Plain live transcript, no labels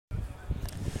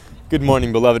Good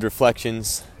morning, beloved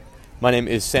reflections. My name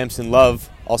is Samson Love,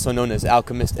 also known as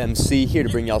Alchemist MC, here to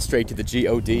bring y'all straight to the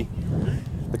G-O-D.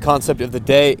 The concept of the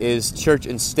day is church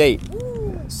and state.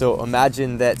 So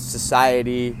imagine that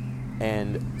society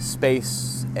and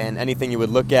space and anything you would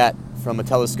look at from a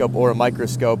telescope or a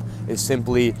microscope is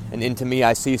simply an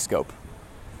into-me-I-see scope.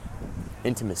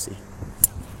 Intimacy.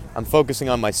 I'm focusing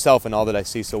on myself and all that I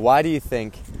see. So why do you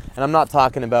think, and I'm not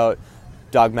talking about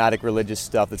dogmatic religious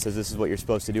stuff that says this is what you're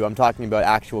supposed to do. I'm talking about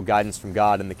actual guidance from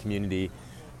God and the community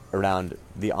around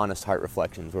the honest heart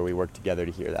reflections where we work together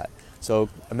to hear that. So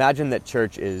imagine that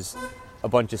church is a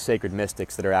bunch of sacred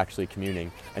mystics that are actually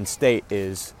communing, and state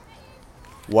is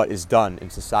what is done in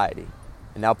society.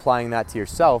 And now applying that to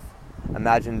yourself,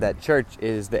 imagine that church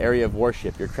is the area of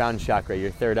worship, your crown chakra,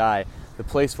 your third eye, the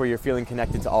place where you're feeling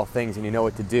connected to all things and you know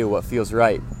what to do, what feels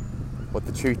right, what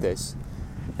the truth is.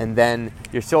 And then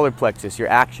your solar plexus, your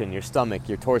action, your stomach,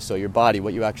 your torso, your body,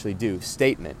 what you actually do,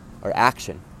 statement or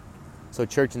action. So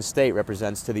church and state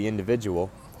represents to the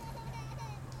individual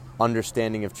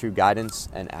understanding of true guidance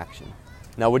and action.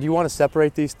 Now, would you want to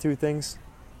separate these two things?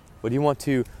 Would you want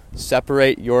to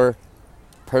separate your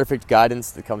perfect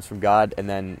guidance that comes from God and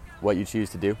then what you choose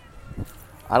to do?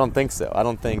 I don't think so. I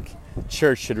don't think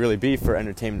church should really be for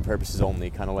entertainment purposes only,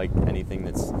 kind of like anything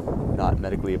that's not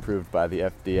medically approved by the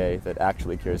FDA that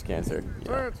actually cures cancer.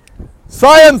 You know.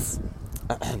 Science!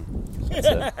 It's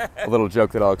a little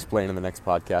joke that I'll explain in the next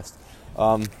podcast.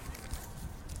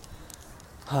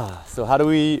 So how do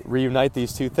we reunite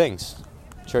these two things,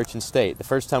 church and state? The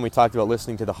first time we talked about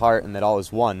listening to the heart and that all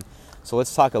is one. So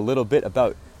let's talk a little bit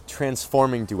about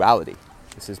transforming duality.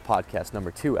 This is podcast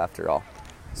number 2 after all.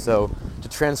 So to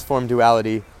transform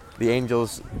duality, the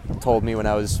angels told me when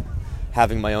I was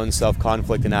having my own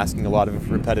self-conflict and asking a lot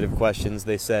of repetitive questions,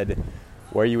 they said,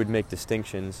 where you would make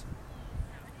distinctions,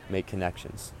 make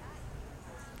connections.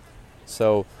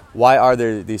 So why are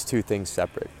there these two things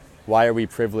separate? Why are we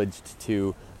privileged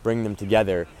to bring them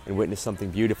together and witness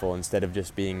something beautiful instead of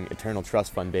just being eternal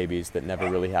trust fund babies that never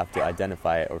really have to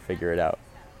identify it or figure it out?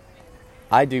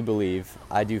 I do believe,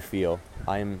 I do feel,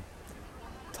 I am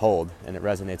told, and it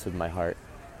resonates with my heart,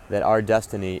 that our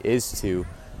destiny is to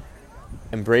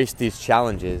embrace these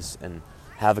challenges and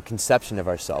have a conception of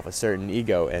ourselves, a certain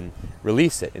ego, and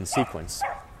release it in sequence.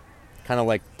 Kind of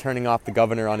like turning off the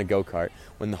governor on a go-kart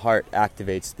when the heart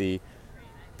activates the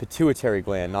pituitary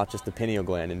gland, not just the pineal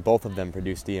gland, and both of them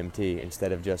produce DMT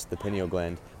instead of just the pineal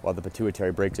gland, while the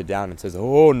pituitary breaks it down and says,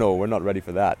 oh no, we're not ready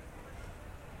for that.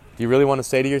 Do you really want to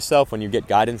say to yourself when you get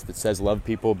guidance that says love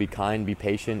people, be kind, be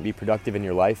patient, be productive in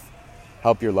your life,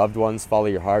 help your loved ones, follow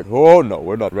your heart? Oh no,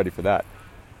 we're not ready for that.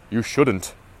 You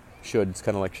shouldn't. Should, it's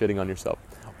kind of like shitting on yourself.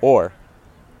 Or,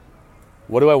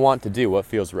 what do I want to do? What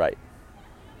feels right?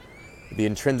 The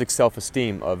intrinsic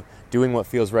self-esteem of doing what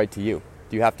feels right to you.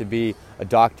 Do you have to be a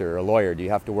doctor or a lawyer? Do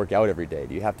you have to work out every day?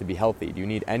 Do you have to be healthy? Do you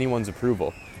need anyone's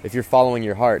approval? If you're following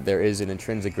your heart, there is an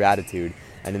intrinsic gratitude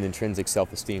and an intrinsic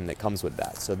self-esteem that comes with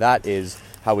that. So that is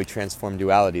how we transform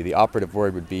duality. The operative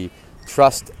word would be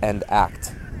trust and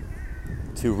act.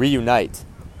 To reunite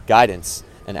guidance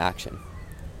and action.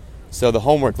 So the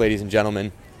homework, ladies and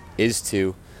gentlemen, is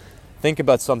to think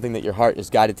about something that your heart is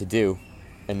guided to do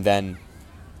and then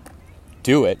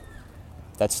do it.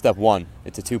 That's step 1.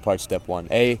 It's a 2-part step 1.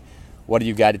 A, what are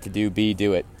you guided to do? B,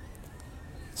 do it.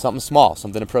 Something small,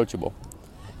 something approachable.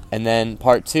 And then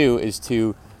part 2 is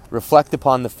to reflect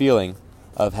upon the feeling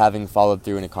of having followed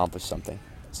through and accomplished something.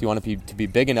 So you want it to be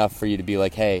big enough for you to be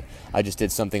like, hey, I just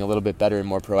did something a little bit better and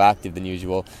more proactive than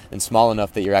usual, and small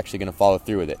enough that you're actually going to follow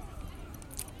through with it.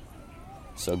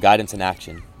 So guidance and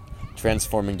action,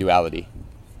 transforming duality.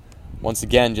 Once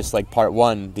again, just like part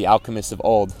 1, the alchemists of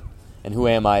old. And who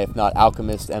am I if not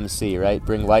Alchemist MC, right?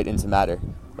 Bring light into matter.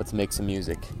 Let's make some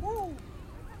music.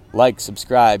 Like,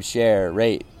 subscribe, share,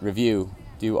 rate, review.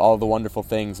 Do all the wonderful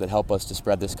things that help us to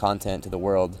spread this content to the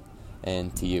world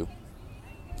and to you.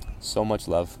 So much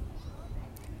love.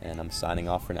 And I'm signing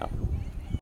off for now.